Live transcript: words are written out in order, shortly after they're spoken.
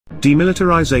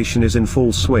Demilitarization is in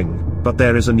full swing, but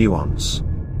there is a nuance.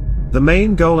 The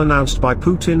main goal announced by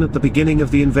Putin at the beginning of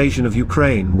the invasion of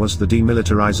Ukraine was the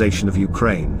demilitarization of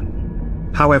Ukraine.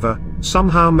 However,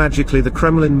 somehow magically the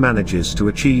Kremlin manages to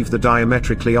achieve the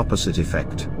diametrically opposite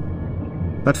effect.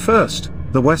 At first,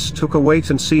 the West took a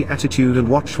wait-and-see attitude and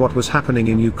watched what was happening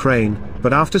in Ukraine,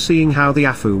 but after seeing how the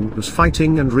AFU was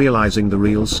fighting and realizing the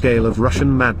real scale of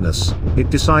Russian madness, it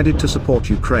decided to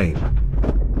support Ukraine.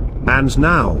 And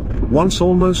now, once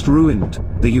almost ruined,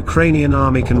 the Ukrainian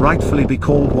army can rightfully be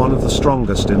called one of the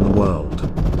strongest in the world.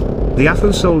 The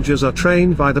AFU soldiers are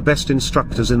trained by the best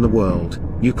instructors in the world.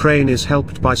 Ukraine is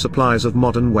helped by supplies of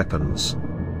modern weapons,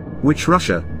 which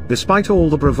Russia, despite all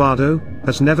the bravado,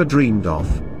 has never dreamed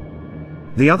of.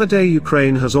 The other day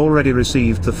Ukraine has already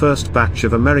received the first batch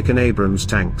of American Abrams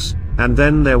tanks, and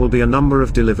then there will be a number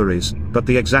of deliveries, but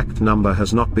the exact number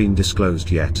has not been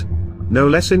disclosed yet. No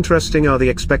less interesting are the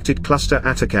expected cluster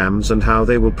ATACMS and how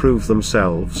they will prove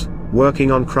themselves,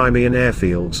 working on Crimean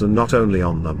airfields and not only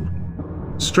on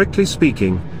them. Strictly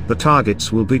speaking, the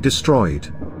targets will be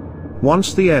destroyed.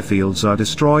 Once the airfields are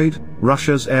destroyed,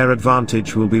 Russia's air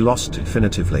advantage will be lost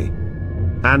definitively.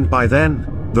 And by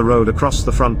then, the road across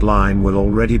the front line will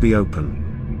already be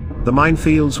open. The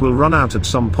minefields will run out at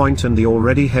some point and the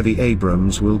already heavy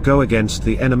Abrams will go against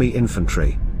the enemy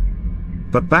infantry.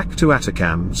 But back to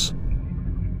ATACMS.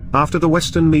 After the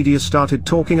Western media started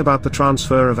talking about the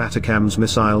transfer of ATACMS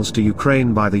missiles to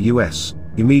Ukraine by the US,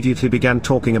 immediately began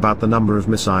talking about the number of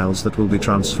missiles that will be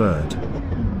transferred.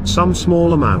 Some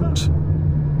small amount.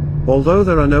 Although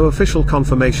there are no official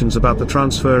confirmations about the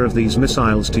transfer of these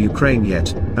missiles to Ukraine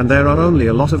yet, and there are only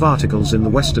a lot of articles in the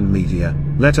Western media,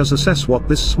 let us assess what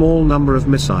this small number of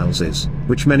missiles is,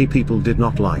 which many people did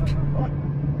not like.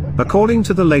 According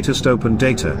to the latest open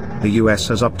data, the US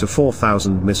has up to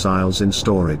 4,000 missiles in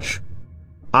storage.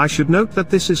 I should note that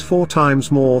this is 4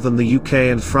 times more than the UK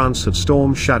and France have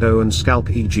Storm Shadow and Scalp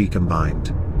EG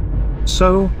combined.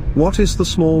 So, what is the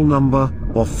small number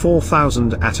of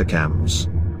 4,000 ATACMS?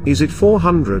 Is it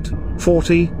 400,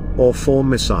 40, or 4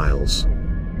 missiles?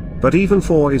 But even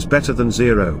 4 is better than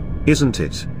 0, isn't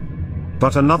it?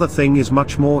 But another thing is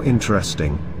much more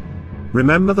interesting.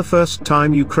 Remember the first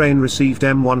time Ukraine received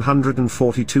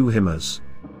M142 HIMARS?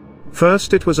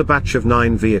 First it was a batch of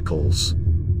 9 vehicles.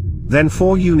 Then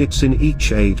 4 units in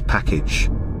each aid package.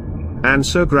 And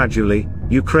so gradually,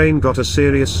 Ukraine got a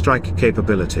serious strike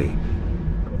capability.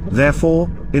 Therefore,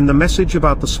 in the message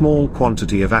about the small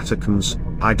quantity of ATACMS,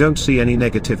 I don't see any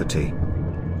negativity.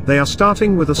 They are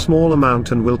starting with a small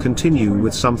amount and will continue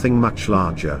with something much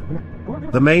larger.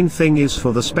 The main thing is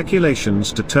for the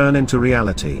speculations to turn into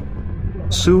reality.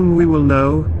 Soon we will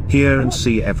know, hear and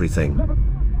see everything.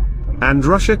 And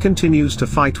Russia continues to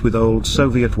fight with old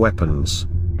Soviet weapons.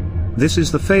 This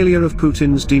is the failure of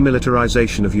Putin's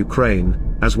demilitarization of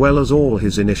Ukraine, as well as all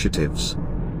his initiatives.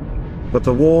 But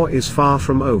the war is far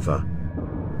from over.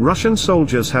 Russian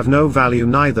soldiers have no value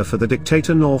neither for the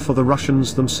dictator nor for the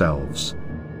Russians themselves.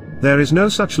 There is no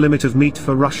such limit of meat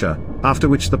for Russia, after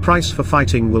which the price for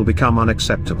fighting will become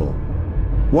unacceptable.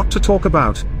 What to talk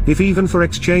about, if even for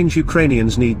exchange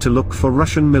Ukrainians need to look for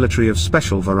Russian military of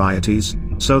special varieties,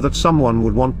 so that someone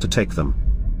would want to take them.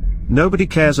 Nobody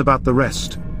cares about the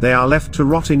rest, they are left to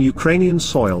rot in Ukrainian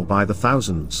soil by the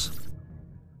thousands.